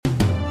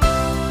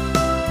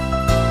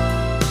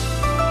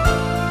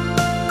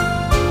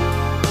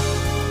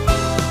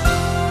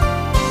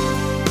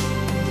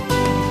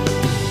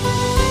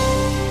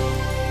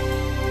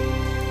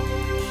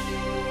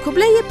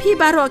Pi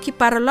baro ki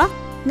paralog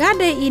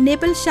ngade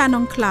enable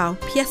shanong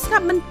cloud piasngap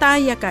mentah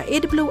ya ka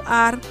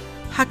AWR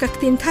haka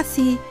Ktien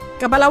kasi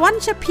kabalawan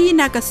siya pi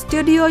na ka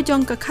studio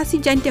jong ka kasi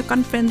Giant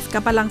Conference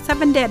kabalang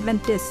 7-day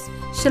Adventist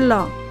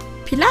Shalom.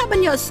 Pila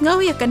banyo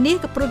sngaw ya ka ni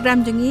ka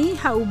program jongi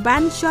ha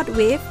uban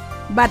shortwave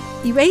but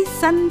iway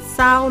san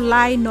sao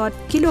lai not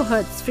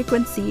kilohertz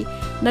frequency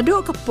nado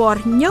ka por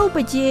nyaw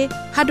baje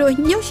hado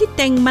nyaw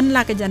shiteng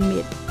manla ka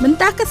janmit.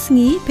 Mentah ka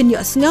sngi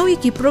penyo sngaw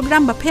ki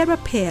program baper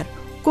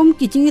kum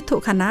ki jingi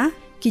thuk khana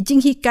ki jing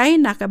hikai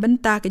na ka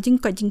benta ka jing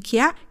ko jing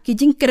khia ki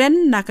jing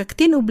kren na ka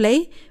Ktien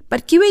Blei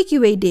pat kiwe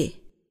de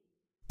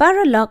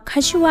paralog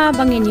khashua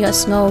bangin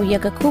yos ngo ya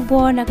ka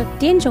kubo na ka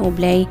Ktien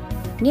Blei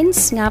ngin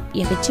snap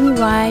ya ka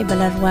jingduwai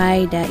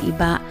balarwai da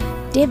iba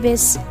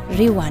Davis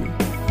Riwan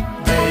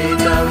they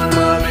dang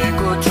ma me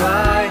ko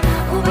try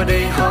uba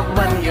they hok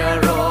ban ya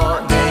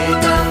ro they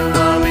dang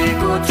ma me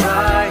ko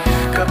try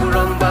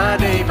kaburang ba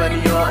they ban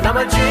yo na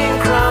ma jing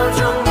crown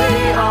jong me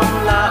om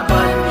la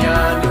ban ya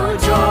nu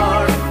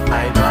jor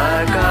ai ba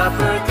ka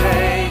per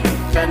thei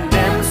kan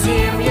dem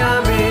sim ya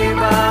me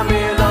ba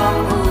me long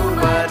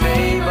uba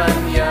they ban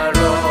ya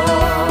ro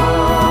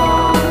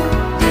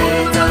they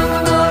dang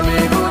ma me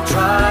ko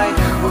try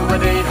uba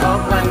they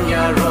hok ban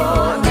ya ro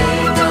they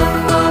dang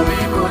ma me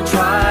ko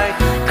try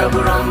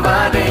kaburang ba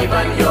they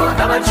ban yo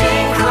na ma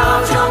jing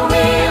crown jong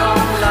me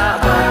om la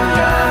ban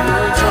ya nu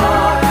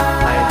jor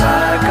ai ba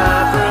ka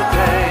per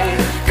thei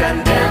kan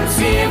dem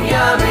sim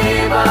ya me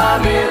ba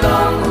me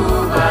long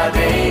uba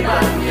they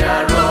ban ya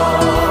ro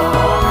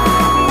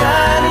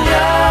ngan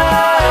ya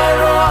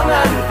ro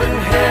ngan pen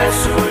he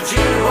su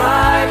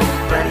jingduwai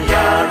ban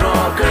ya ro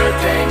ke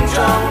teng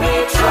jong me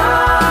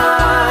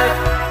try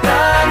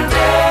ngan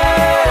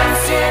dem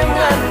sim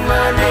ngan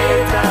ma ne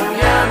tang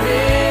ya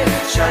me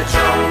sha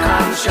jong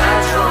kam sha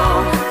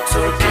jong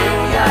so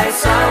king yai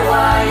sa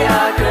wa ya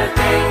ke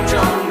teng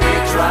jong me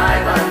try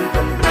ban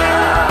pen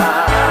bra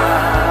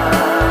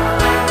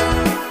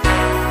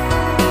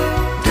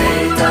they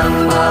tang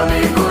ma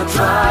me go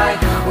try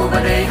uba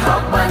they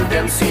hok ban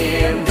dem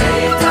sim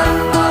they tang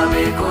ma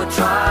me go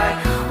try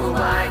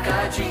uba ka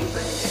jing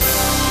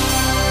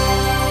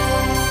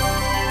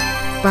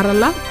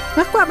paralog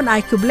ngakwa ban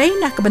ai ku Blei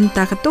na ka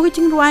benta ka to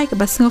jingduwai ka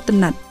basngau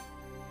tenat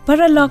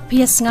paralog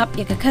piasngap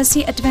ya ka kasi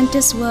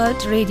Adventist World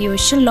Radio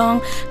Shillong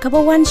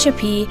kabawan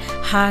shapi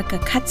ha ka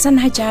khatsan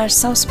hajar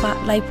sauspa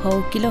laipo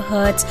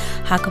kilohertz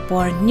ha ka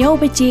por nyaw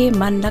baje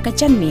man la ka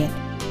janmit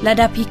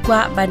lada pikwa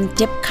ban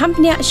tip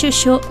company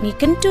shushu ni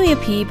kentu ya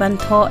pi ban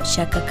tho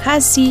sha ka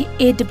kasi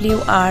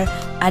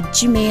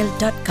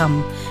awr@gmail.com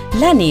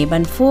lani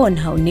ban phone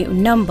hau ni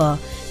number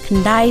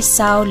khandai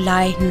sao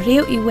lai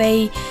riu iway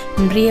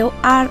riu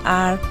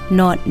rr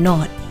not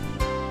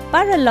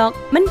paralog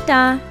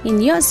menta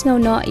in yos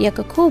ngono ya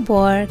ka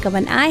kubor ka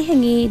ban ai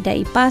hangi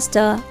dai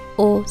pastor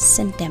o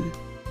sentem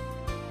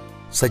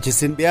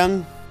sajisin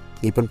biang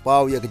ni pen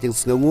pau ya ka jing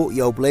sngu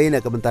ya Blei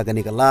na ka benta ka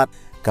ni ka lat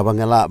ka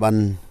bangala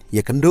ban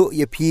ya kendu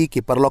ya pi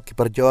ki parlok ki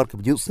perjor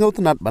ki bjuk snau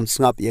tenat ban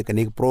snap ya ka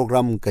ni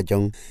program ka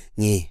jong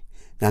ngi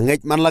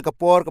ngangej man la ka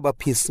por ka ba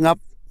pi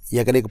snap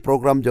ya ka ni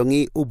program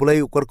jongi u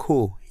Blei ukor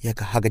khu ya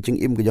ka ha ka jing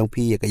im ka jong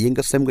pi ya ka ying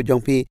ka sem ka jong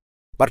pi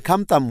bat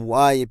kham tam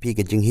wa ya pi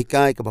ka jing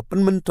hikai ka ba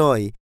pen men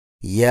toy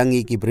yang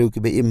ki breu ki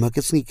be im ha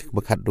ka sngi ka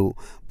khadu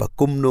ba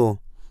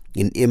kumno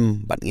in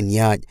im bat ngin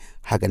ya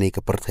ha ka ni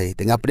ka perthai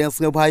tengah priang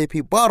snga bhai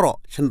pi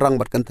baro chenrang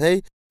bat kan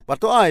thai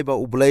pato ai ba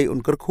u Blei un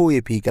kar khu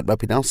ye pi kat ba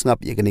pinang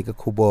snap ye ka ni ka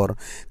khubor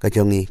ka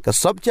jongi ka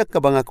subject ka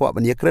banga kwa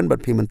ban ye kren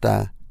bat pi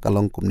menta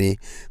kalong kumni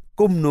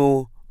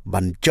kumno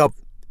ban job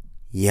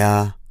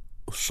ya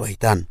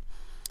Soitan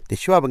te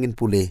shwa bangin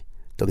pule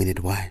to ngin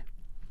dwai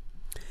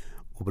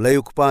u Blei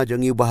ukpa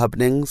jongi bahab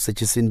neng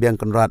sechisin biang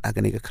konrat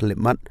akani ka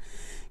khlemat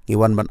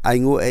ngiwan ban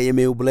aingu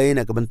eme u Blei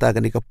na ka benta ka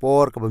ni ka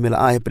por ka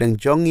bamila ai preng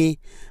jongi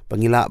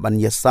pangila ban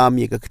yasam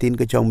ye ka Ktien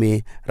ka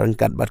jongmi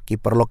rangkat bat ki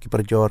perlok ki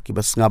perjor ki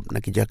basngap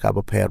na ki jaka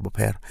baper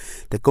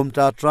te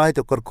kumta try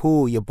to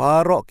korku ye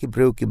baro ki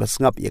breu ki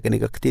basngap ye ka ni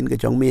ka Ktien ka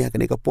jongmi ha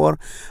ka ni ka por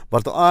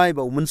bar to ai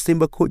ba umun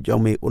sim ba khu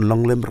jongmi un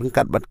long lem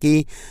rangkat bat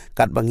ki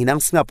kat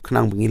banginang snap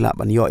khnang bangila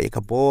ban yo e ka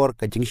por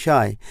ka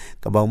jingshai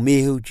ka ba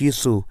mi hu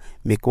jisu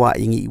mi kwa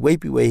ingi wei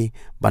pi wei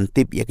ban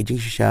tip ye ka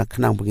jingsha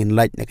khnang bangin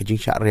light na ka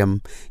jingsha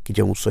rem ki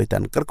jong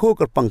Soitan karko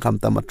kar pangkham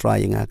tam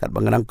try nga kat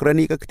banganang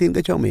krani ka Ktien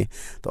ka jongmi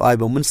to ai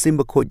ba mun sim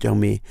ba khu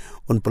jongmi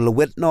un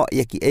pelwet no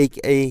ye ki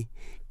aka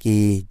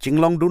ki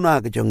jinglong duna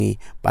ka jongi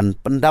pan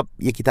pendap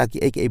ye kita ki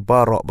aka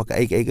baro baka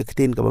aka ka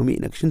Ktien ka bami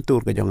nak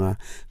sintur ka jonga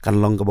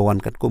kan long ka bawan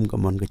kat kum ka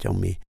mon ka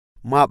jongmi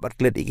ma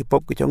batlet iki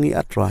pop ka jongi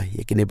atrai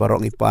ye kini baro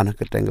ngi pan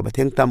ka teng ka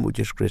batheng tam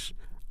Jesus Christ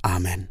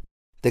amen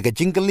te ka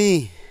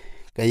jingkali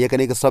ka ye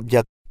kani ka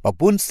subject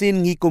papun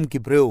sin ngi kum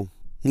ki breu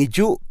ngi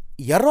ju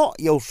yaro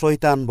yo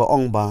Soitan ba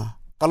ong ba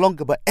kalong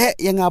ka ba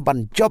yang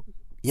ban job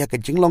ya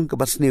ka jinglong ka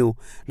basniu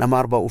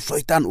namar ba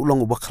Soitan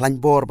ulong ba khlan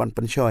bor ban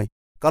pynshoi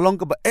kalong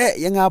ka ba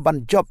yang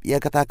ban job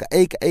ya kata ka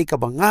ka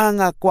ba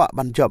nga kwa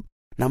ban job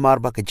namar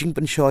ba ka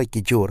jingpynshoi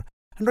ki jur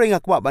androi nga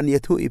kwa ban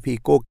ye thu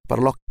ipi ko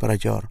parlok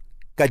parajor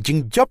ka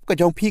jing job ka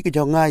jong phi ka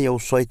jong nga yo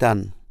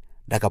Soitan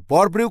da ka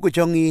por briu ko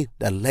jongi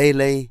da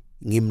lele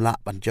ngimla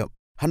panjop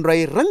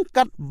hanrai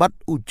rengkat bat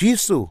u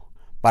Jisu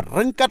bat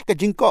rengkat ke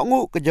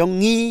jingkohnguh ke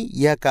jongi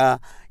ya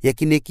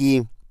kini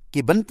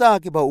ki benta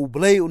ki ba u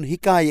Blei un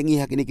hika yang i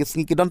hakini ki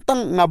sngi ki don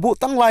tang ngabu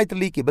tang lai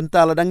teli ki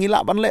benta ladang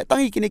ngila ban le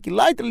tang kini ki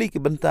lai teli ki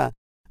benta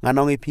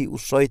nganongi pi u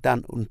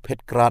Soitan un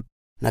petkrat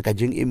na ka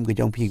jing im ke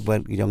jong pi ba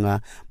ki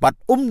jonga bat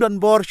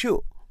don bor shu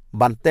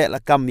ban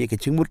tehlakam ye ke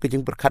jingmut ke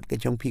jing berkat ke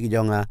jong pi ke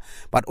jonga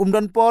bat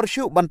don por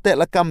shu ban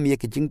tehlakam ye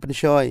ke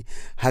jingpynshoi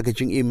ha ke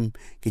jing im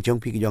ke jong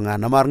pi ke jonga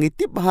namar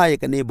ngitip ha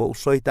ye ke ne bo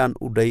Soitan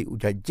udai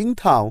uja jing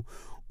thau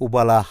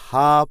ubala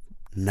hap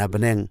na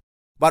beneng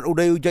bat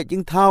udai uja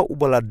jing thau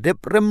ubala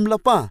dep rem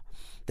lapa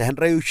tahan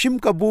rayu shim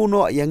kabu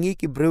no yangi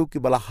ki breu ki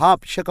bala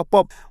hap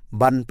shakapop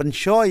ban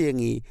pynshoi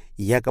yangi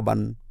ya ka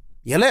ban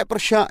ialeh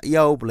pyrshah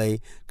yau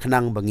Blei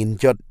kenang bangin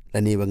jot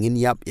lani bangin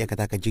yap ya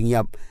kata ka jing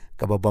yap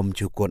ka ba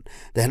bymjukut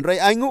tahan rai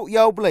aingu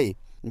yau Blei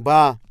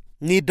ba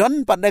ni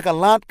don pada ka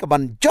lat ka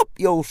ban job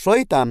yau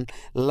Soitan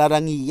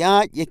larangi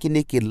ya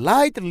kini ki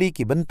lai terli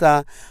ki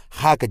benta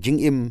ha ka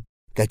jing im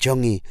ka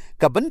jongi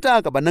ka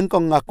benta ka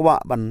banengkong ngakwa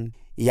ban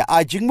ya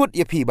ajingmut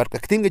ya pi bat ka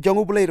Ktien ka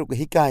jongu Blei ru ka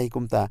hikai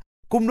kumta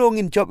Kumno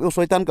ngin job yau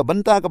Soitan ka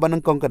benta ka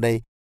banengkong ka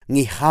dai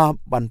ngi ha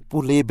ban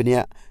pule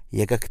benia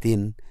ya ka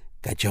Ktien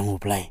ka jongu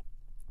Blei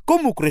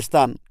kumu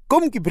Kristan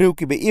kum ki breu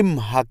ki be im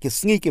ha ki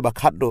sngi ki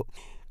bakhat do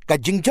ka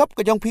jingjob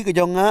ka jong pi ka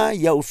jonga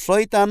yau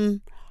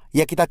Soitan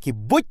ya kita ki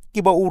buit ki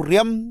ba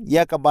uriam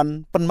ya ka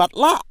ban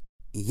matlah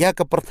ya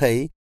ka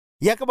perthai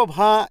ya ka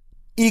babha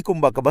i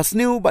kumba ka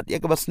basniu bat ya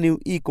ka basniu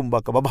i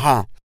kumba ka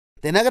babha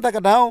tena kata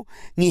ka dau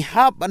ngi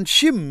hap an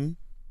shim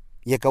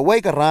ya ka wai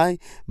ka rai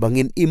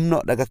bangin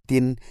imno da ka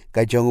Ktien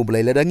ka jongu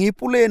Blei ladangi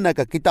pule na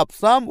ka kitab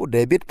sam u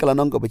David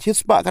kalanong ka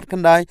bachispa kat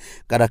kandai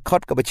kada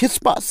khot ka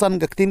bachispa san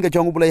ka Ktien ka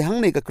jongu Blei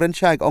hang ni ka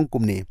krenshai ka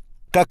ongkum ni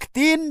ka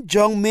Ktien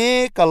jong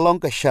me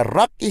kalong ka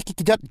sharak iki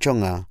kijat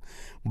jonga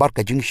bar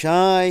ka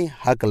jingshai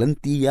ha ka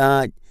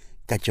lentia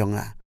ka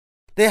jonga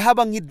te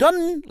habang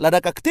idon lada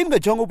ka Ktien ka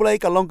jongu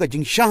Blei kalong ka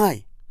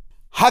jingshai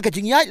ha ka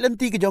jingyai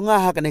lenti ka jonga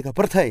ha ka ne ka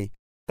perthai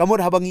kamur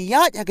habang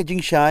iyat ha ka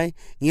jingshai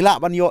ngila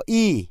ban yo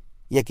i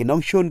ya ki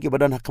nong shun ki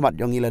badan hakmat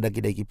jong ila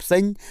daki dai ki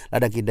pseng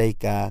lada ki dai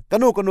ka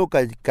kanu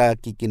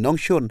ki nong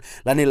shun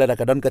lani lada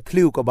ka don ka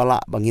thliu ka bala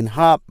bangin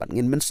hap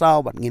bangin mensau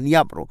bangin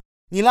yap ro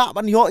ngila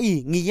ban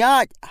yoi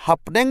ngiyat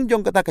hapdeng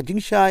jong kata ka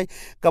jingshai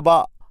ka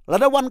ba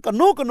lada wan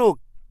kanu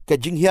ka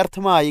jing hiar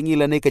thma yang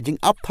ila ne ka jing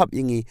ap thap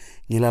yangi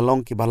ngila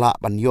long ki bala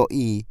ban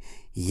yoi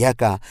ya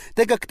ka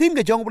te ka Ktien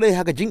ka jong Blei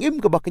ha ka jing im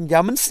ka bakin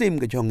jaman sim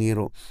ka jong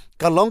iro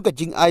ka long ka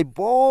jing ai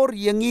bor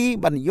yangi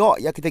ban yo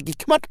ya kita ki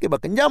khmat ke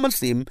bakin jaman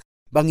sim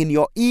bangin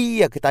yo i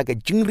ya kita ke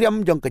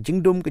jingriam jong ke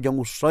jingdum ke jong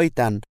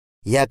Soitan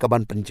ya ka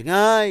ban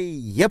penjengai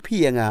ya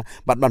pi nga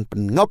bat ban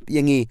pengop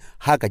yangi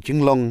ha ka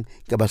jinglong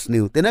ke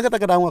basniu tena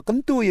kata ka dawa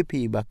kentu ya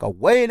pi ba ka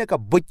wai na ka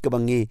buit ka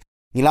bangi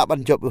ngila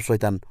ban job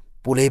Soitan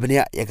pule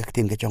benia ya ka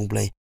Ktien ke jong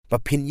Blei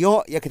ba pin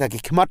yo ya kita ki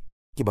khmat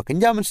ki ba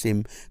kenjaman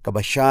sim ka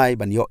ba shai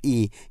ban yo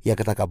i ya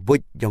kata ka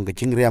buit jong ke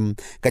jingriam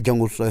ka jong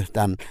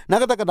Soitan na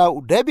kata ka daw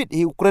David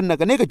hi Ukraine na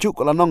ka ne ka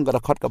juk la nong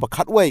ka khot ka ba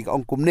khat wai ka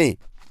ongkum ni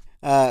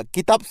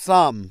kitab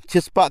sam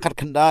chispa khat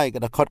khandai ka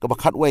khot ka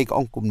bakhat wai ka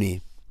ongkum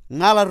ni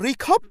ngala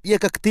rikhop ye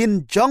ka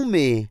Ktien jong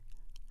me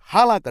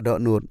hala ka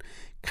do nut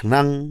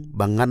khnang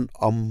bangan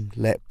om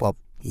le pop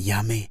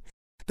yame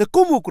te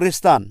kumu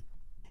Kristan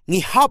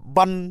ngi hab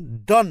ban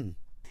don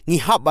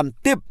ngi hab ban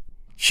tip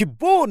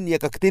shibon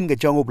ye ka Ktien ka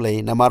jong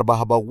Blei namar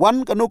bahaba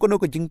wan kanu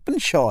ka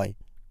jingpynshoi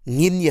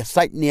ngin ye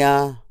sait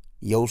nia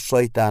yau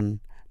Soitan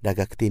da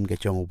ka Ktien ka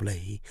jong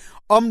Blei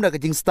om da ka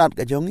jing start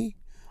ka jongi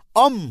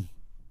om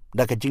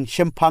da ka jing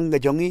shempang ga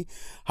jongi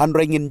han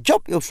ringin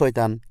job yo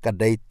Soitan ka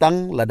dai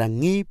tang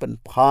ladangi pen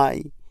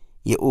phai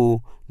ye u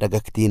da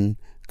ka Ktien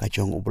ka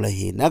jong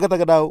Blei na ka ta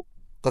ka dau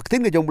ka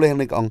Ktien ka jong Blei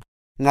ni ka ong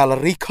ngal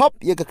rikhop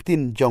ye ka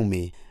Ktien jong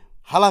mi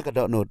hala ka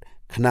do nut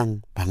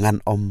khnang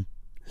bangan om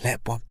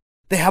lepop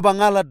te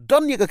habang ngala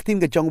don ye ka Ktien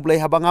ka jong Blei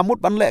habang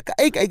amut ban le ka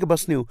ai ka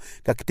basniu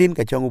ka Ktien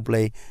ka jong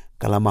Blei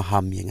kala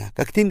maham yenga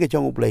ka Ktien ka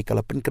jong Blei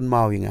kala pen kan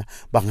mau yenga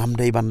bangam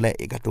dai ban le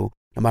ka tu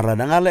namar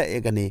ladang ale ya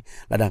kani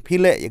ladang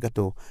pile ya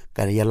katu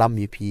kani yalam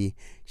yipi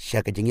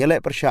sya ka jing ialeh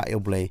pyrshah ya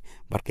Blei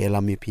bar ka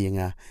yalam yipi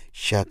nga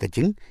sya ka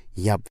jing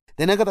yap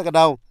tena kata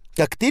kadau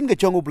ka Ktien ka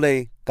jong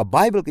Blei ka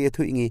Baibl ka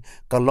yathu ingi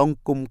ka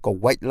longkum ka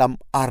white lam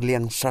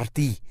arliang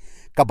sarti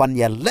ka ban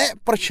ialeh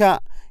pyrshah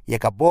ya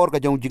ka bor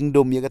ka jong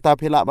jingdum ya ka ta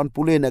phela ban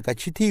pule na ka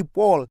chithi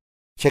Paul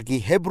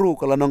chaki Hebrew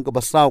ka lanong ka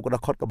basau ka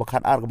khot ka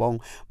bakhat ar ka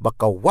bong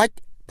baka white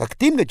ka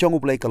Ktien ka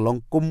jong Blei ka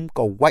longkum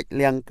ka white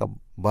liang ka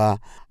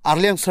ba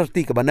arliang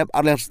serti ka banap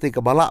arliang serti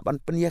ka bala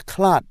ban penia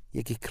khlat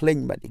ye ki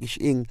kleng ba ki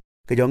shing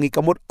ka jongi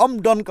kamut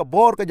om don ka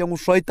bor ka jong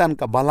Soitan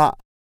ka bala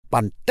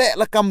pan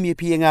tehlakam ye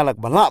pi nga lak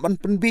bala ban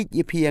penbit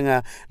ye pi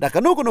nga da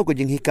kanu ko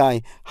jing hikai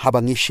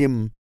habangi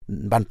shim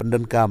ban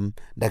pendon kam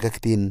da ka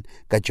Ktien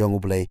ka jong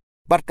Blei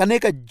bat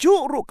kane ka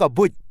juru ka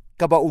buit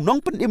ka ba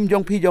unong penim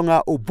jong pi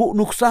jonga ubu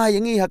nuksa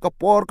yangi ha ka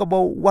por ka ba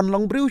wan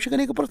long briu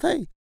shikani ka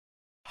perthai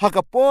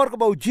Hakapor ka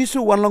bau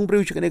Jisu wan long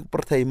breu chikane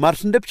perthai mar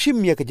sendep shim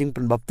ya ka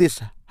jingpen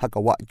baptis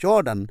hakawa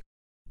Jordan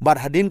bar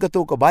hadin ka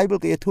tu ka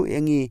Baibl ka yathu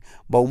engi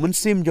bau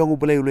mensim jong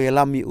Blei lu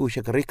lam yu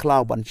shakari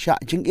klau ban sha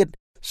jingit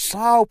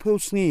sao pheu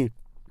sngi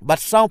bat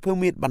sao pheu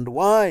mit ban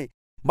wai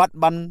bat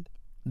ban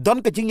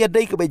don ka jing ya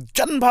dei ka bai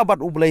jan ba bat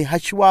Blei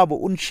hashwa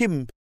bu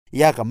shim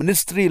ya ka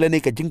ministry la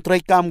ni ka jing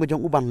tehlakam ka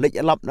jong uban lej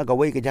alap na ka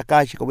wei ka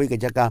jaka shi ka wei ka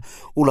jaka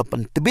ula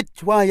pen tebit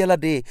chwa ya la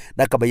de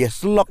da ka bai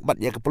slok bat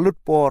ya ka pelut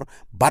por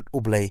bat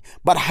Blei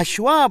bat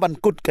hashwa ban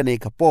kut ka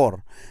ne ka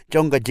por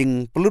jong ka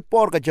jing pelut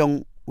por ka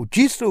jong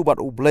Jisu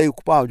bat Blei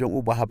ku pau jong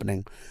ubah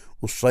hapneng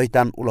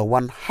Soitan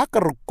ulawan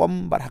hakar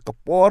kom bat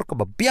hakapor ka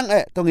babiang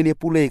tong ini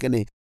pule ka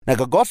ni na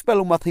ka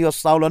gospel Matthew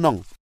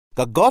saulanong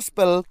ka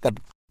gospel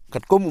kat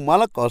kum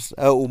Malakos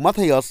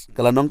Matthews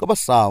kalanong ka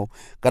basaw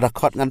kada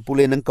khot ngan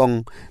pule nang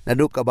kong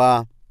nadu ka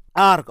ba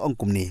ar ka ong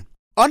kumni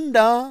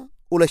onda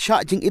ula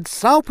sha jing it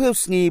saw peu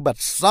sngi bat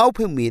saw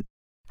peu mit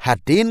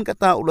hadin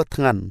kata ula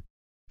thangan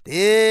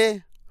te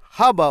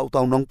haba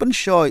utaw nong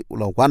pynshoi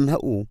ula wan ha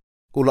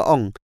ula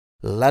ong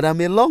lada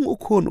melong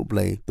ukun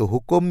Blei tu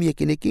hukum ye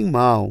kini king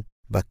mau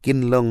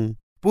bakin long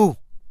pu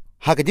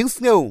ha ka jing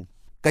sneu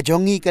ka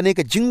jongi ka ne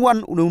ka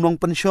jingwan unong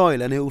pynshoi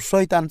la ne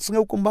Soitan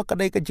sneu kumba ka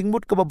dai ka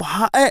jingmut ka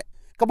ba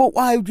ka ba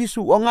wai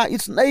Jisu onga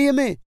it's nei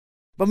me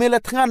ba mela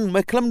thangan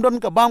me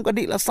klamdon ka bam ka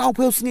di la saw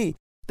peu sngi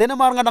tena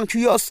mar ngadang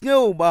chuyo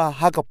sneu ba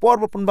ha ka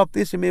por ba pun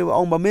baptis me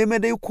ong ba me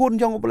dei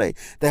ukun jong Blei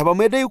te ba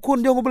me dei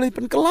ukun jong Blei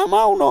pen kala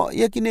mau no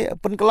ye kini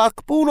pen kala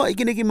pu no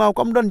ikini ki mau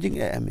kam don jing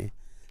me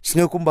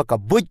sneu kumba ka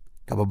buit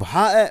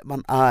kababahae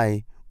man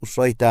ai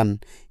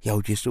Soitan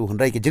yau Jisu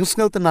handai ke jing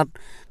snel tenat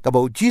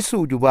kabau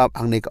Jisu jubab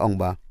ang nek ong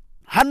ba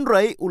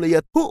handrai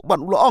ulaya tu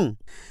ban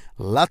ulong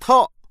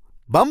latho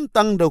bam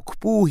tang do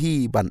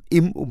kupuhi ban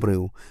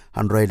ubreu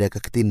handrai da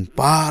Ktien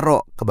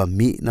paro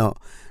kabami no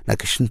na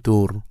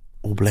kesentur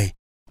Blei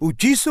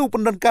Jisu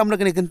pendan kam na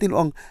kene kentin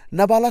ong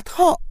nabalat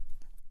ho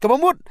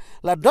kabamut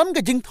la dan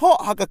ke jing tho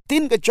ha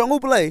Ktien ke jong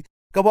Blei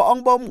kaba ong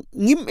bom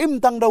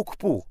ngim tang do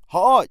kupu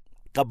ho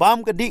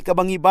kabam kadi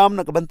kabangi bam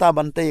na kabanta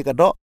bantai ka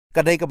do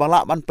kadai ka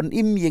bala ban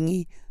pynim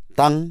yengi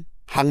tang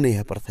hang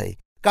ne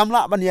perthai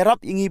kamla ban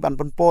yarap yengi ban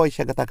penpoi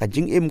sya kata ka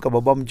jingim ka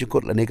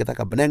bymjukut la ne kata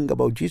ka beneng ka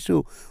bau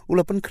Jisu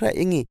ula pen kra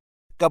yengi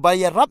ka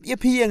bayarap ye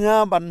phi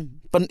nga ban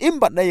pynim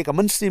bat dai ka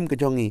mensim ka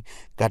jongi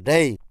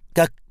kadai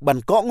ka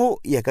ban kohnguh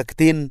ya ka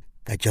Ktien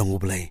ka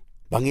jong Blei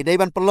bangi dai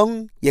ban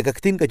pelong ya ka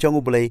Ktien ka jong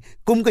Blei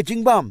kum ka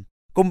jingbam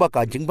kumba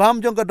ka jingbam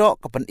jong ka do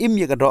ka pynim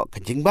ya ka do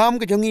ka jingbam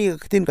ka jongi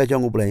ka Ktien ka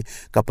jong Blei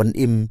ka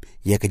pynim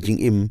ya ka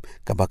jingim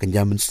ka ba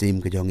kanjam sim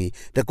ka jongi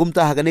ta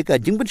kumta ha ka ne ka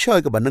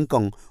jingpynshoi ka banang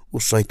kong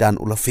Soitan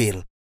ula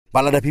phail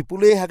bala da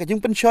pule ha ka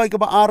jingpynshoi ka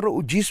ba ar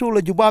Jisu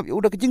la jubab ya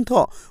uda ka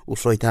jingtho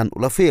Soitan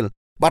ula phail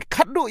bat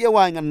khaddu ya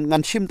wa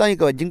ngan shim tai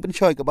ka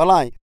jingpynshoi ka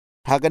balai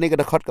ha ka ne ka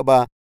da khot ka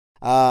ba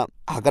ha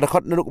ka da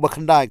khot nuruk ba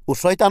khandai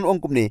Soitan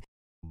ong kumni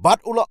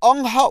bat ula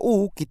ong ha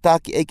kita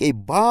ki ai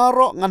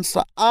baro ngan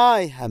sa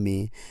ai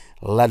hami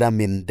lada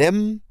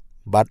mindem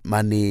bat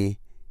mani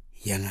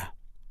yanga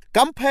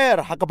compare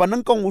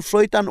hakabanang kong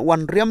Soitan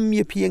wan riam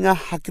ye pienga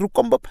hakiru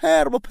kom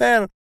baper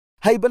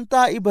hai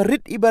benta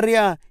ibarit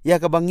ibaria ya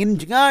kabangin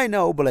jingai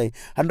na Blei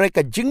handrai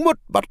ka jingmut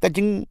bat ka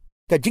jing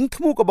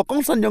thmu ka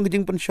bakongsan jong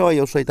jingpynshoi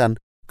Soitan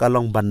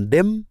kalong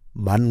bandem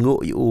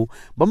bangu yu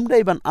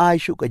bamdai ban ai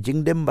shu ka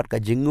jingdem bat ka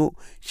jingu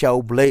shau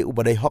Blei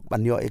ubadai hok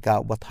ban yo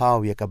eka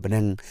ubathau ya ka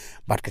beneng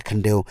bat ka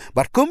khandeu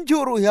bat kum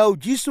juru yau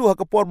Jisu ha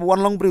ka por wan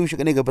long breu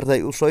shikane ka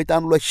bertai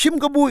Soitan ula shim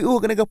ka bui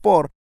kane ka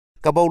por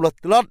ka baulat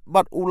lat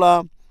bat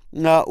ula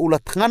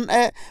thangan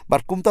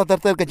bat kumta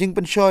terter ka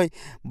jingpynshoi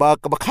ba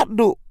ka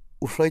bakhatdu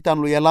Soitan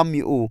lu yalam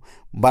yu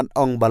ban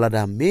ong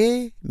balada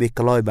me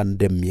kloi ban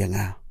dem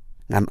yanga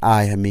ngan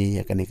ai hami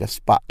ya kane ka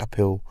spa ka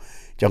peu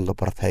jong ka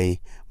perthai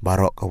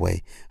barok ka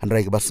wei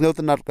handrai ka basngeu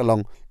tenat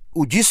kalong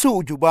Jisu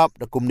jubab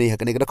da kumni ha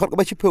kane ka khot ka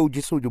ba chipeu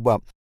Jisu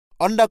jubab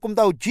onda kum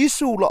tau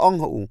Jisu lo ong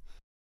hu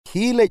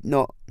hilej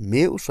no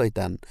me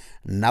Soitan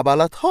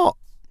nabalat ho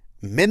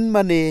men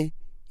mane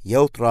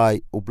yau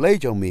trai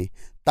Blei jong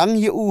tang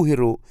ye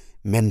hiru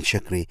men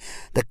shakri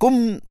da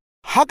kum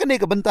ha kane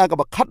ka benta ka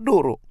ba khatdu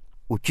ro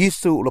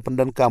Jisu lo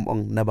pendan kam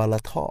ong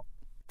nabalat ho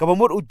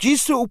kabamut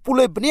Jisu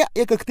pule bnia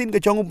ya ka Ktien ka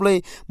jong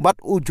Blei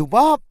bat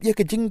jubab ya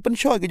ka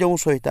jingpynshoi ka jong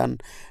Soitan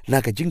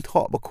la ka jing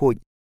tho ba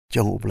khoj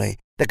jong Blei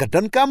ta ka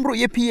dan kam ru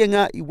ye pi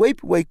nga I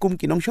wei kum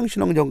ki nong shong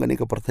jong ka ne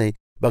ka perthai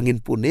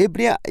bangin pune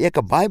bria ya ka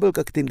Baibl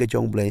ka Ktien ka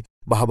jong Blei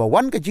bahaba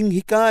wan ka jing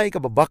hikai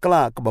ka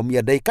bakla ka bamia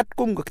dai kat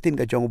kum ka Ktien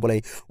ka jong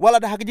Blei wala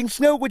da ha ka jing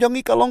sneu ko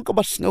jongi ka long ka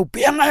ba sneu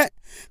piang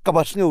ka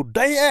ba sneu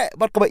dai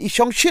bat ka ba I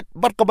shong shit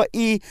bat ka ba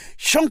I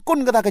shong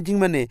kun ka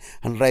jing mane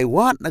han rai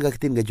wat na ka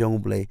Ktien ka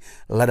jong Blei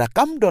lada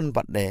kam don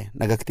bat de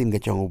na ka Ktien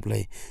ka jong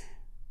Blei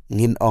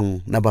ngin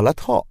ong na balat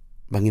ho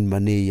bangin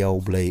mane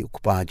yau Blei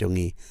ukpa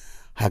jongi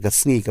ha ka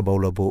sngi ka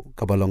baulabo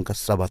ka balong ka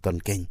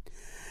sabaton ken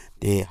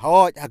de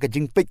hoj ha ka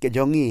jingpit ka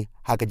jongi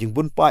ha ka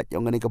jingbun pat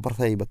jong ani ka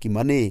perthai ba ki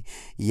mane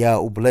ya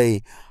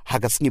Blei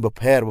ha ka sngi ba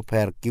pher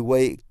ki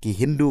wei ki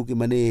Hindu ki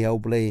mane ya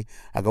Blei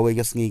ha ka wei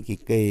ka sngi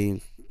ki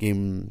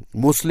kim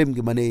Muslim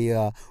ki mane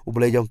ya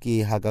ublay jong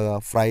ki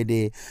haga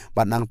Friday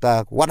bat nang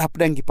ta wat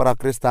hapdeng ki para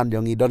Kristen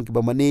jong i don ki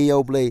ba mane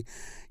ya ublay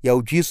ya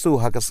Jisu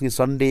haga sngi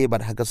Sunday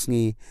bat haga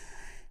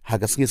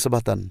sngi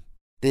sabatan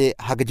te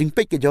haga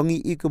jingpek ke jong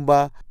i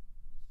kumba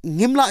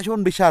ngimla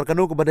chon bishar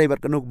kanu ko badai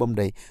bat kanu ko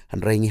bamdai han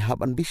rengi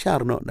haban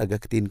bishar no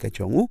naga Ktien ka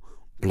chongu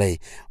Blei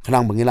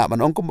khnang bangila ban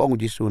ongkom ong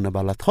Jisu na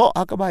bala tho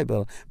aka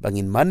Baibl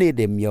bangin mane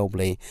dem yo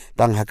Blei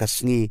tang haka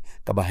sngi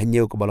ka ba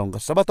hanyo ko balong ka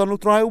sabaton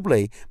utrai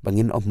Blei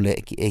bangin omle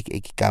ki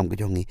ek kam ka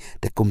jongi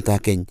te kumta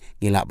ken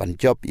ngila ban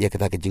job ya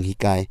kata ka jing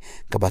hikai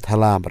ka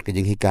bathala bar ka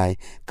jing hikai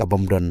ka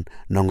bomdon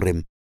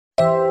nongrem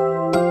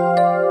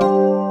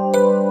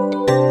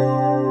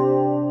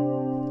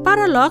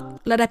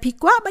Paralog lada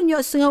pikwa banyo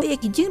sengau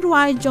ek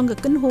jingduwai jong ka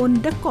kenhon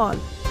dekol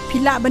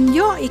pila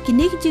banyo ek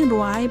ni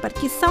jingduwai bat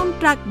ki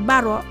soundtrack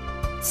baro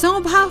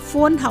Songba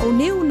phone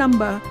hauneu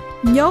number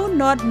nyo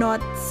not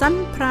san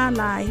pra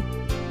lai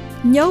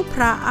nyo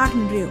pra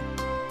arnriu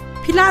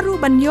pilaru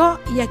banyo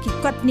ya ki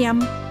kwat niam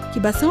ki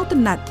basong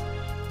tenat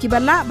ki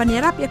bala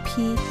banirap ya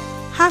phi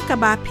ha ka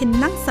ba phin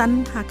nang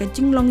san ha ka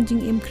jinglong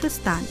jing im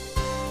Kristan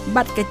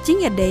bat ka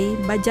jing ya dei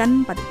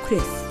bajan bat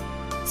Chris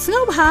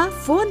Songba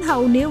phone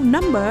hauneu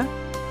number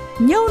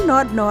nyo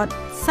not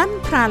san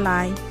pra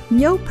lai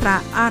nyo pra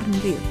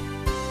arnriu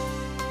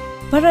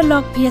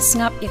Paralog pias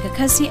ngap ya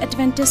kasi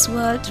Adventist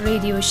World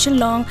Radio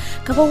Shillong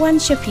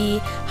kabawan shapi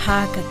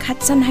ha ka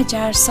khatsan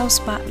hajar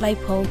sauspa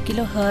laipo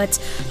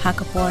kilohertz ha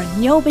ka por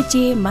nyo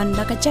beje man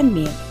la ka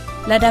janmi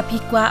lada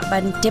pikwa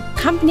ban tip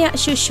company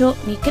shushu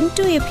ni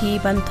kentu ya pi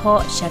ban tho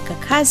sha ka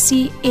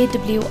kasi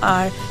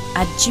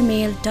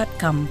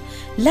awr@gmail.com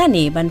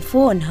lani ban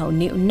phone hau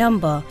ni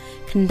number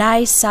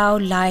khandai sao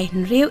lai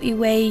nriu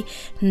iway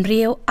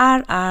nriu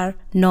rr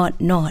not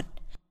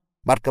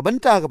bat ka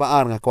banta ka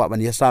baar nga kwa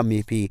ban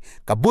yasami pi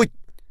ka buit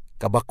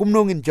ka ba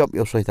kumno ngin job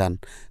yo Soitan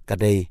ka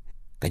dei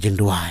ka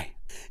jingduwai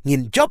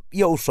ngin job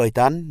yo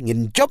Soitan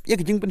ngin job ye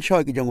ka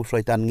jingpynshoi ki jong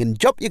Soitan ngin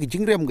job ye ka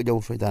jingrem ka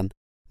jong Soitan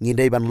ngin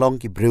dei ban long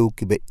ki breu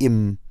ki be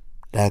im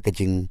da ka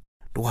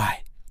jingduwai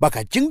ba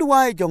ka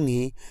jingduwai jong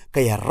hi ka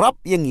ya rap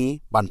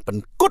yengi ban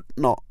pen kut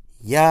no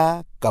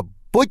ya ka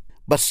buit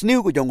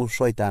basniu ko jong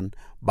Soitan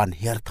ban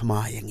her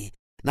thama yengi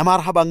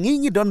namar habang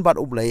ngi don bat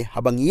Blei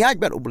habang yaj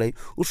bat Blei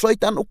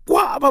Soitan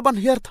ukwa ban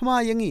her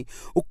thama yangi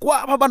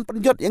ukwa ban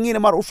penjot yangi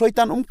namar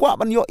Soitan ukwa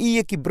ban yo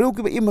i ki breu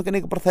ki im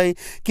kene perthai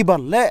ki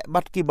ban le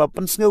bat ki ba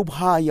pensngeu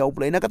bha ya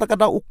Blei na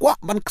kata ukwa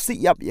ban ksi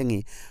yap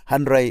yangi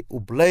hanrai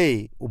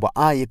Blei uba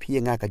ai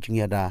phi nga ka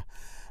jingyada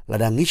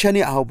lada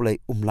ngishani a Blei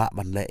umla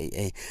ban le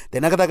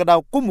te na kata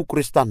kumu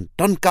Kristen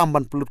don kam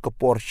ban pelut ke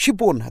por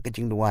shibun ha ka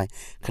jingduwai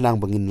khnang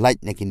bangin light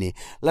na kini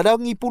lada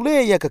ngi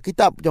pule ya ka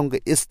kitab jong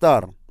ke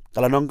Esther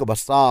kalau nong ke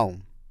basau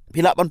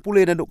pila ban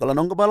pule dan kalau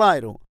nong ke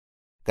balai ro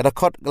kada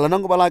khot kalau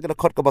nong ke balai kada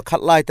khot ke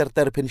bakat lai ter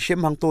pin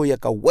shim hang to ya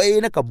ka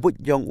wei na ka buit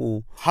jong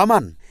u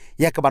haman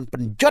ya ka ban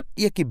penjot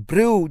ya ki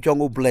breu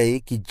jong u Blei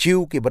ki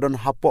jiu ki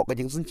badon hapok ka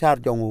jing senchar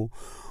jong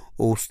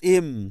u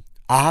sim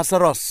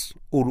ahasaros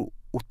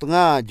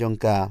utanga jong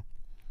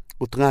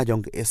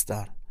ke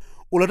Esther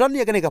uladon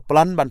ya kene ka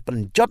plan ban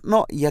penjot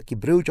no ya ki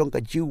breu jong ka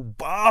jiu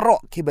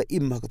barok ki ba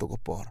im ha ka to ko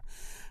por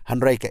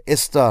hanrai ka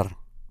Esther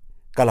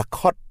kala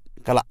khot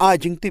kala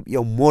ajing tip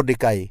yo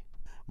Mordekai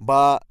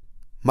ba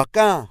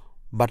maka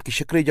bat ki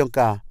shakri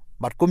jongka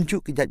bat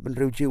kumchu ki jaj ban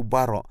reujiu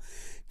baro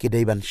ki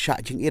dei ban sha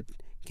jing it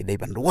ki dei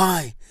ban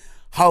ruai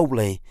how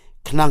Blei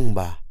knang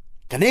ba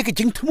kane ki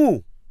jing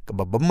thmu ka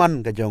ba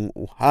baman ka jong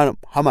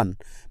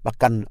haman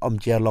bakan om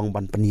chia long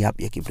ban peniap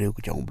ya ki breu ku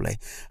jong Blei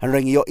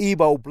hanreng yo i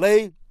ba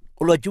Blei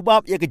ulo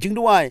jubab ya ki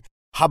jingduwai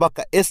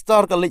habaka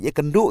Esther ka le ya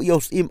kendu yo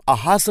sim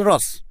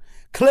ahasaros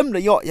klem le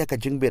yo ya ka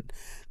jingbit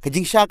ka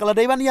jingsha kala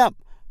dei ban yap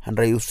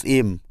hanrai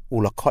usim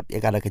ula khot ya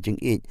kada ka jing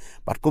ich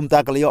bat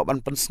kumta ka yo ban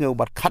pensngeu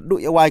bat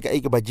khaddu ya wai ka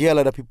ai ka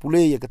bajela da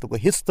pule ya ka to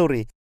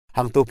history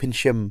hang to pin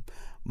shim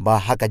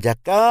ba haka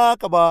jaka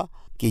ka ba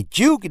ki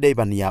jiu ki dei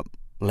ban yap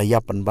la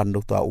yap ban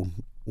bandu ta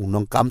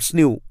unong kam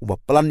sniu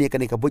uba plan ya ka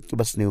ni ka buit ki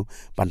basniu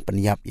ban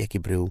penyap ya ki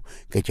breu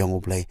ke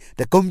jong Blei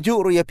da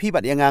kumju ro ya pi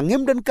bat ya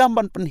ngim dan kam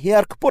ban pen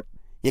hiar keput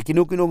ya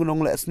kinu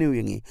nong le sniu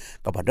yangi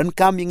ka badan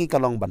kam yangi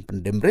kalong ban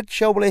pendemret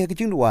show Blei ka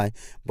jingduwai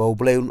bau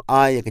Blei un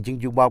ai ka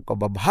jingjubab ka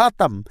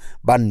babhatam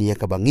ban ya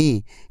ka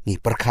bangi ngi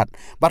perkhat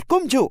bat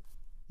kumju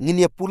ngin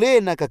ya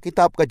pule na ka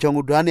kitab ka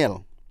jong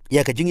Daniel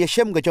ya ka jing ya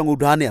shem ka jong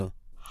Daniel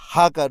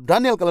ha ka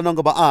Daniel ka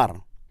nong ka baar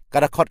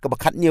kada khot ka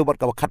bakhat nyeu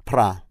bat ka bakhat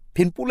pra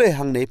pin pule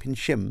hang ne pin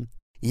shem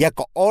ya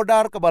ka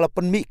order ka bala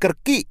penmi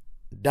kerki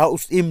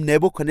daus im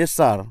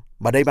Nebukadnezar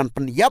badai ban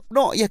penyap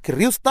no ya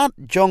kriustat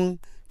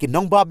jong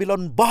kinong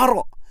Babylon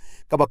baro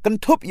kaba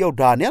kentup yo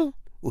Daniel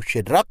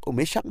Shedrak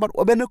Meshach bar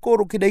Abednego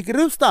ro kidai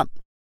kriustat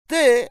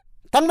te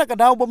tangna ka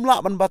daw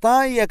bamla ban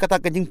batai ya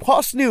kata kajing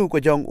pos new ko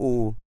jong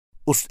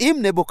usim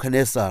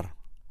Nebukadnezar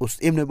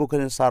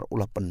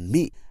ula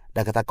penmi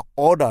da kata ka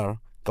order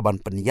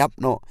kaban penyap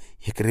no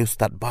ya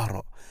kriustat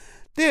baro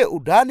te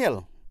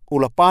Daniel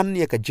ula pan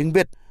ya ka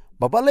jingbet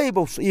babalai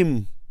ba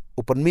usim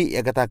upenmi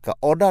ya kata ka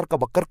order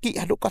ka bakerki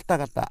hadu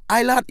kata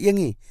ailat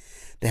yangi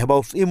te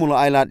habau usim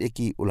ula ailat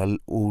iki ula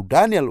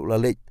Daniel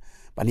ula lej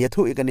pan ya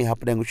thu ikani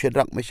hapdeng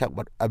Shedrak Meshach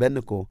bat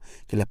Abednego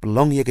kila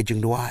pelong ye ke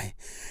jingduwai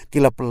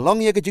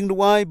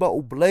ba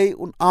Blei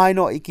un ai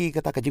no iki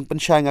kata ka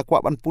jingpynshoi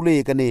ngakwa ban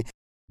pule kani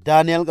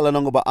Daniel kala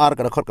nong ba ar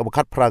ka khot ka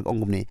khat prag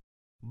ongumni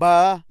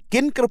ba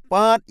kin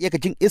kerpat ye ke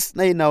jing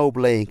isnai nau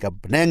Blei ka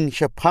beneng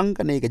shapang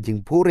kani ka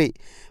jingpuri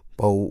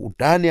bau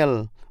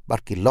Daniel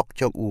bar ki lok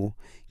chong u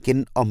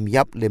kin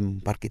yap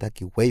lim bar kita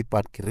ki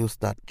weipat ki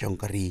rustat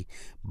jongkari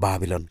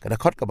Babylon kada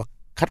khot ka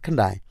khat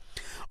khandai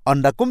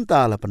onda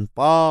kumta la pan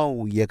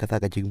pau ye kata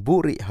ka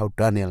jingburi hau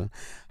Daniel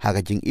ha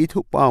ka jing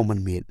itu pau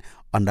man mit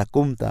onda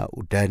kumta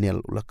u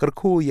Daniel ula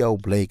kerkhu ya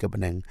Blei ka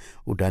beneng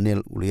u Daniel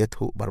ula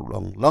thu bar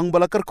long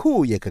bala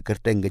kerkhu ye ka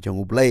kerteng ka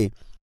jong Blei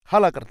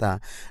hala kerta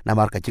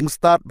namar ka jing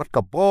start bar ka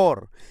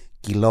bor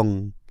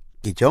kilong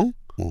ki jong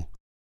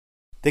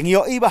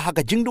Tengyo iba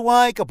haka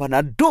jingduwai ka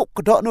panaduk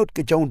ka doknut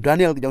ke jong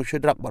Daniel ke jong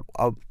Shedrak bat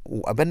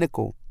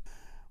Abednego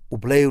u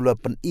Blei ula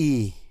pan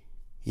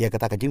ya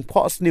kata ka jing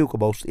pos new ka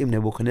baus im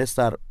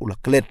Nebuchadnezzar ula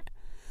klet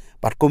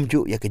bat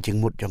kumju ya ke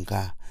jingmut jong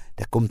ka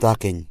te kumta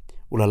ken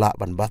ula la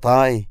ban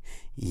batai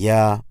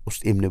ya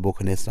usim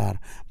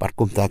Nebuchadnezzar bat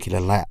kumta kila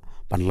la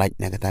ban lait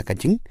na kata ka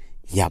jing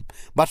yap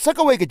bat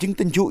sakawai ke jing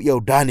tenju ya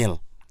Daniel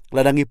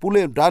ladangi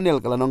pule Daniel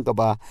kala nong ka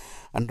ba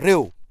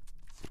Andrew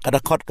kada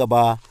khot ka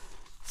ba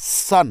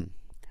son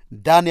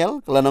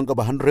Daniel kala nong ka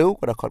ba Andrew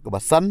kada khot ka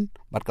ba son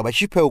bat ka ba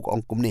shipeu ko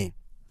ong kumni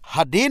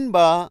hadin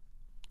ba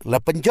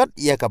la penjot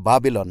ya ka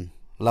Babylon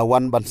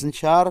lawan ban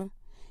senchar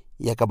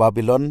ya ka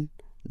Babylon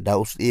da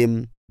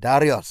usim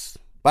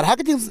Darius par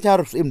hak jing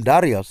senchar usim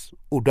Darius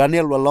u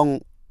Daniel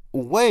walong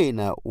uwe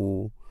na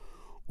u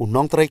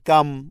nong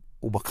tehlakam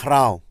u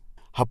bakrau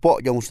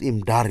hapo jong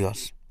usim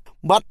Darius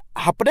bat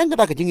hapdeng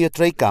kata ka jing ya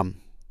tehlakam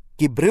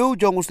ki breu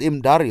jong usim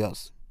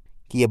Darius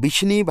ki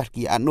bishni bat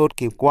ki anot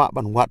ki kwa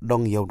ban wat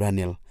dong ya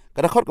Daniel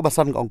kada khot ka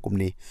basan ka ong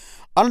kumni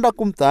anda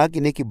kumta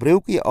kini ki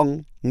breu ki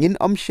ong ngin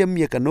shim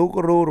ya ka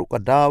nokoro ka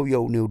daw ya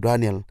new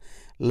Daniel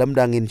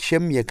lamdangin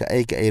shim ya ka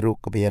ai ru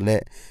ka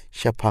ialeh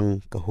shapang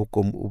ka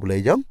hukum u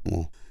Blei jong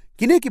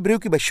kini ki breu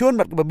ki ba shun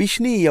bat ka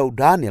bishni ya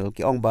Daniel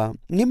ki ong ba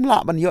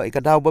ngimla ban yo ka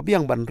daw ba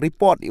biang ban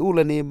report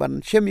ulani ban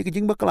shim ya ka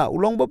jing bakla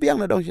ulong ba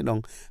biang na dong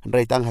sinong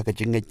rai tang ha ka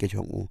jingej ka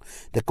jong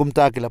te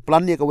kumta ki la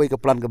plan ya ka wei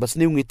ka plan ka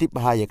basniu ngitip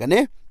bahaya ka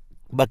ne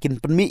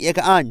bakin penmi ya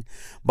ka an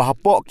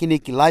bahapok kini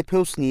ki life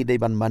house ngi dai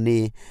ban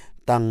mani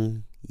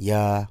tang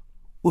ya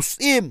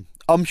usim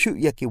shu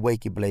ya ki wai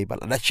ki Blei bal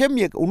da shem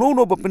ya uno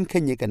ba pen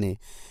kenya kani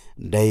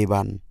dai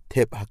ban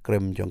thep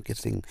hakrem jong ki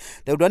sing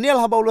de Daniel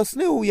habaulos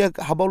neu ya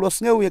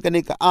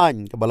kani ka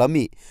an ka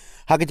balami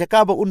ha ka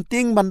jaka ba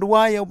unting ban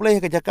dua ya Blei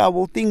ha ka jaka ba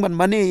unting ban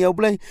mani ya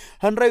Blei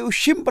hanrai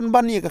ushim pan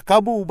ban ya ka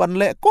kabu ban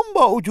le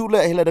komba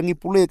ujule hela dangi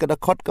pule ka da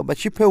khot ka ba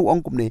shipeu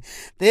ong kumni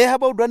te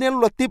habau Daniel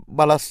la tip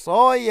bala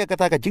soi ya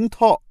kata ka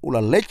jingtho ula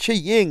leche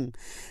yeng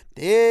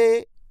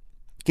te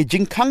ki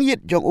jingkhang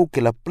yit jong u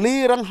kila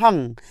plie rang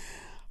hang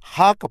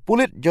ha ka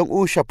pulit jong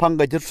u shapang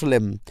ga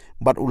Jerusalem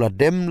bat ula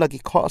dem lagi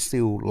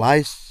khosiu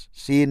lais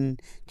sin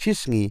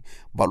chisngi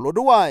bat lo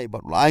duai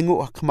bat laingu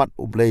hakmat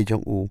u Blei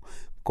jong u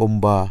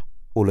komba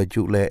ula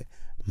jule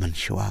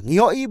manshwang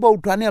yo i bo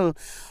Daniel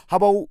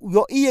habau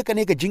yo i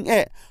kane ka jing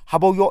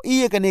habau yo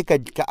i kane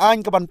ka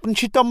an ka ban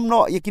punchitam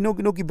no yakino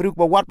ki bruk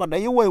ba wat ban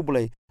ayo u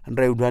Blei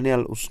andreu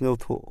Daniel usngeu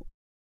thu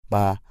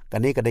ba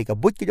kane ka dai ka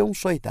buit ki jong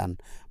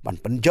Soitan ban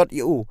penjot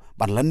yu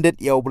ban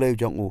landet ya Blei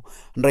jong u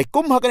andrei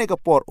kum ha kane ka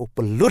por u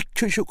pelut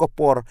chu ka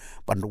por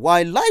ban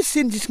wai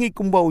laisin jisngi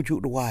kum ba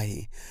uju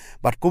duai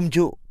bat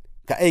kumju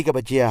ka ai ka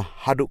bajia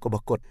hadu ka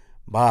bakot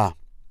ba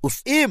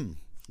usim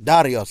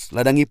Darius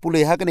ladangi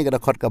pule ha kane ka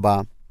khot ka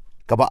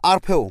ba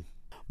arpeu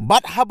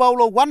bat habau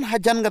lo wan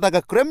hajan kata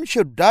ka krem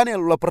shu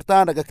Daniel la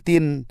pertanda ka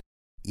Ktien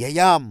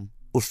yayam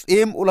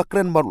usim ula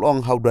kren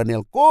barlong hau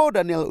Daniel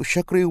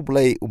ushakri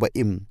Blei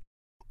ubaim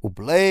u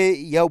Blei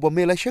ya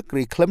ubamela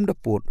shakri klem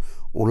daput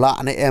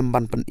ula ane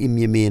ban pan im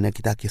yeme na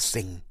kita ki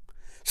sing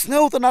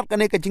sneu tanat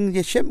kane ka jing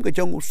shem ka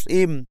jong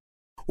usim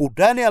u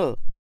Daniel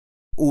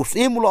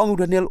usim ula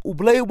ong Daniel u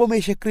Blei ubame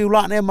shakri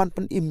ula ane ban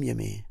pan im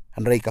yeme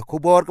hanrei ka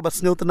kubor ka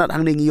basneu tanat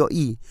hang ning yo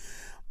i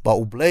ba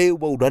u Blei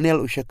u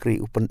Daniel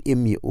ushakri u pan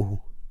im u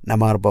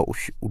namar ba u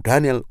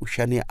Daniel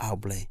ushania a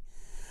Blei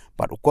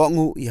bat u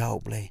kohnguh ya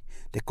Blei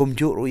te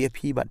kumju ru ye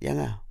phi bat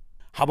yanga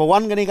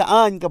habawan gani ka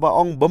an ka ba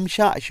ong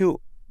bymjukut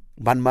shu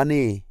ban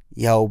mani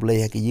ya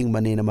Blei ki ying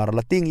mani namar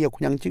lating ya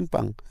kunyang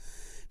chingpang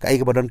ka ai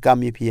ka badon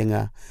kam ye phi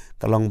yanga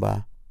kalong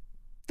ba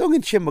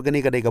tongin shem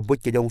bagani ka dai ka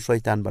buit ke jong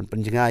Soitan ban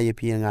penjinga ye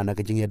phi yanga na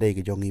ka jing ya dai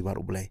ke jong i bar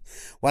u Blei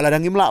wala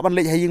dangim la ban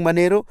le haying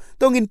manero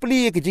tongin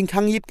plie ke jing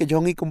khang yip ke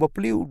jong i kumba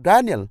pliu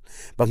Daniel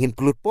bangin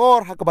pulut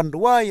por ha ka ban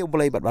dua ye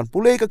Blei ban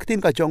pule ka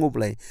Ktien ka jong u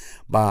Blei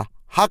ba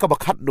ha ka ba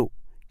khat du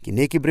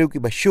kini ki breu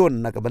ki ba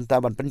shun na ka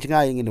bantaban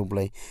pencinga yang inu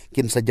Blei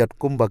kin sajat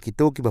kumba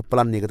kitu ki ba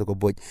plan ni ka to ko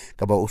buit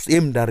ka ba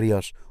usim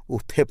Darius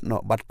u thep no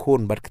bat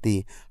khon bat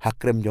kti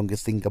hakrem jong ki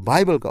sing ka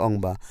Baibl ka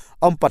ong ba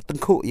pat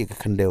tengku ye ka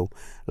khandeu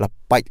la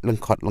pai lang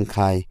khot lang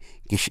khai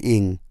ki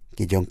shing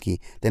ki jongki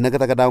tena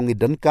kata kadaw ngi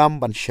denkam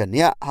ban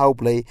shania how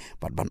play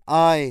ban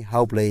ai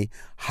how play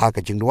ha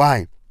ka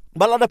jingduwai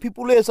balada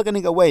pipule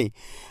sakani ka way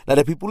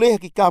lada pipule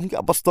ki kam ki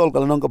apostol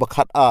kala nong ka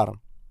bakhat ar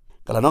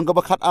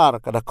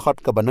kada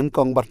khot ka banang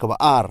kong bat ka ba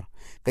ar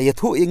ka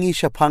yathu ingi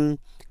shapang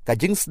ka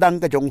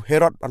jingsdang ka jong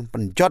herod ban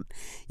panjot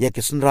ya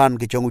ki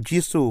sunran ki jong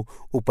jisu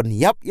upan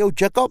yap yo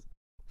jacob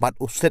bat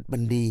uset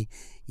bandi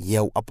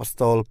yau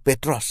apostol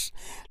Petrus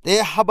te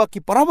haba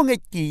ki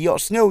parabangai ki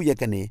yo sneu ya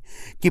kane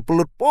ki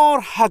pulut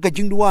por ha ka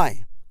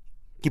jingduwai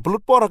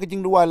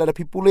la da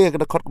pipule ka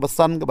da khot ka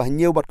basan ka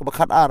bahnyeu bat ka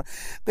bakhat ar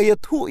ka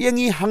yathu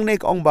yangi hangne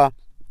ka ong ba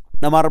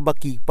namar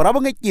baki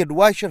parabangai ki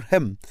duai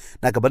sherhem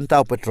na ka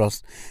bantau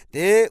Petrus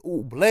te u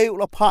Blei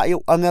ula pha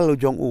yo angel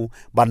jong u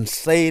ban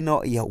sei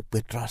no ya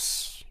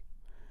Petrus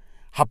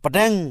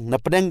hapadang na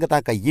padang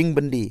kata ka ying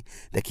bandi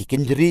da ki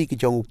kinjri ki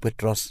jong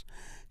Petrus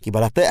ki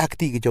balate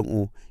akti ki jong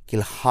u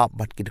ki lahap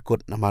bat ki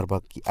dekut namar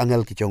baki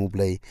angel ki jong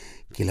Blei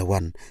ki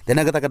lawan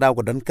dena kata ka daw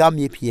ko dan kam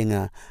ye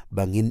pienga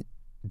bangin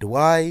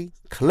duai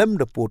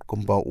klem de put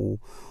kumbau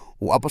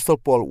u apostol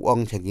Paul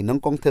uang chagi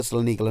nang kong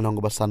Thessaloni kala nong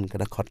basan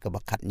kada khot ka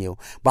bakhat new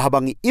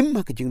bahabangi im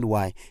ha ki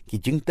jingduwai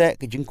ki jingte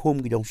ki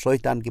jingkhum ki jong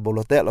Soitan ki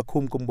bolote la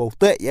khum kumbau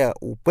te ya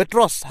u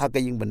Petrus ha ka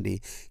ying bandi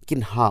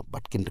kin ha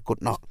bat kin dekut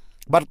no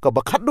bat ka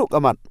bakhat du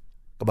kamat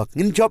ka bak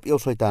ngin job yo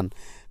Soitan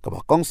ka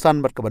bak kong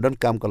san bat ka badon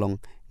kam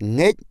kalong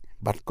ngej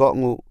bat ko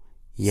ngu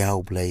yau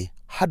Blei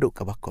hadu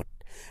ka bakot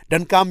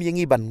dan kam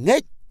yengi ban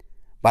ngej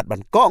bat ban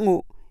ko ngu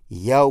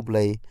yau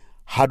Blei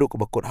hadu ka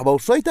bakot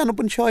habau Soitan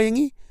pun shoy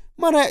yengi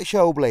mareh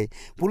shau Blei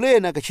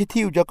pule na ka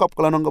chitiu jacob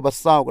kala nong ka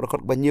basau ka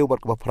khot banyu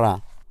bat ka bapra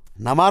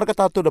namar ka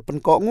tatu da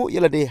pen ko ngu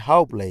yela de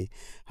hau Blei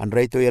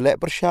handrai to ialeh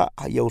pyrshah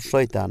yau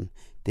Soitan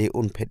te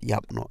un phet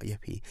yap no ya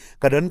phi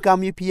kadan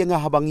kam ye phi nga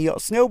habang yo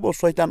sneu bo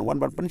Soitan wan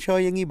ban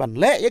pynsoi yangi ban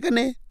le ya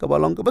kane ka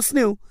balong ka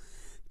basneu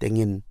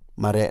tengin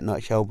mareh no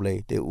shau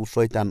Blei te u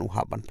Soitan u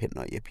hab ban phet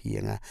no ya phi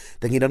nga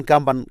tengin dan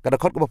kam ban kada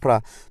khot ka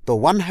bapra to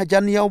wan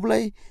hajan yau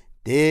Blei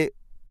te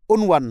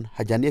unwan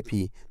hajan ye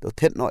phi to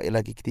thet no ela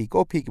ki kiti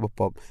kopi ki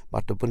bapop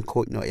bat to pen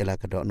khoj no ela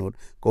ka do not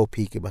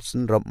kopi ki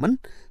basin rom man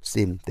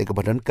sim te ka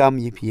badan kam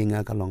ye phi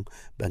nga kalong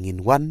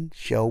bangin wan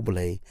shau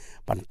Blei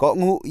ban ko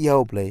ngu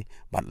yau Blei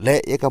ban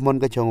le ye ka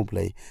mon ka chong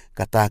Blei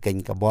kata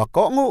ken ka bo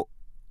ko ngu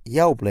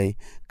yau Blei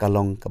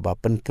kalong ka ba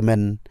pen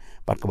kemen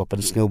bat ka ba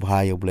pen sneu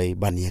bha yau Blei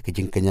ban ye ka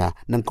jing kenya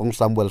nang kong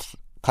Samuel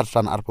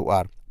khatsan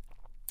arpuar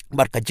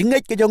bat ka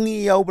jingai ka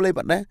jongi yau Blei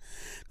bat ne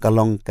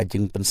kalong ka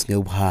jing pen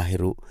sneu bha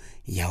heru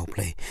yau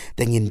Blei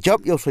tengin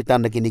job yo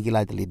Soitan kini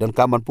gilai tali don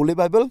kaman pule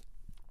Baibl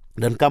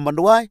dan kaman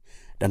duai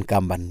dan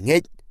kaman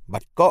ngej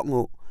bat ko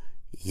ngu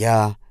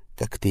ya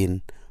ka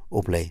Ktien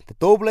o Blei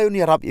to Blei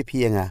ni rap ye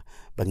pienga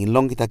bangin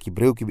long kita ki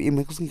breu ki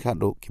im kus ki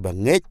khado ki ba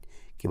ngej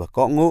ki ba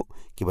ko ngu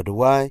ki ba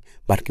duai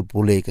bat ki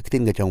pule ka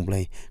Ktien ga jong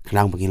Blei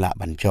khnang bangila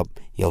ban job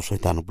yo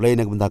Soitan o Blei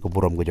na benda ko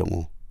buram ga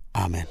jong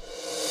amen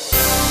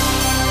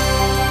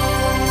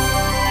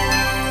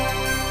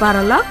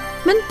Parala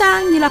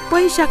mentang nila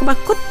pyrshah ka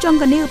bakut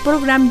jong kani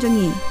program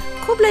jongi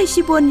kublai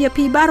sibon ya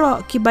pi baro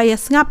ki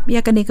bayas ngap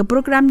ya kani ke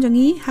program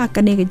jongi ha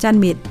kani ke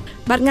janmit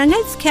bat ngangai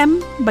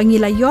scam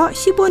bangila yo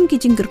sibon ki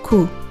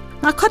jinggerku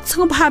ngakot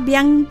sngop ha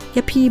biang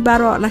ya pi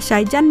baro la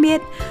shai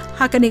janmit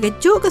ha kani ke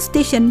ju ke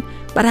station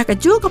bar ha ke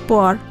ju ke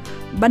por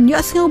ban yo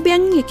sngop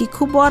biang ya ki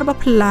kubor ba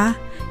phla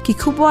ki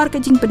kubor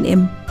ke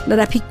jingpynshoi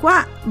la pi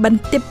kwa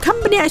ban tip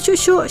company shu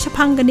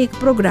shapang kani ke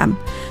program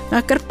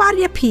ngakar par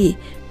ya pi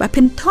ba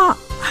pin tho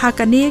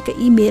hakane ke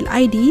email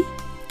ID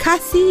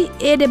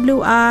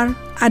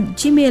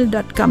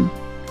kasi@awr@gmail.com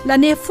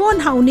lane phone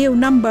hauneu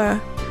number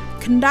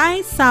khandai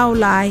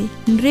saulai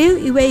rew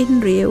iwe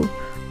rew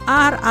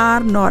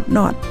rr not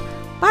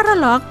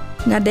paralog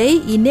ngadei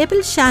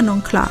enable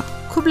shanong kla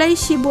kublai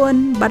shibon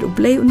bar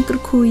ublai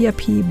unkurku ya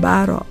phi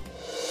baro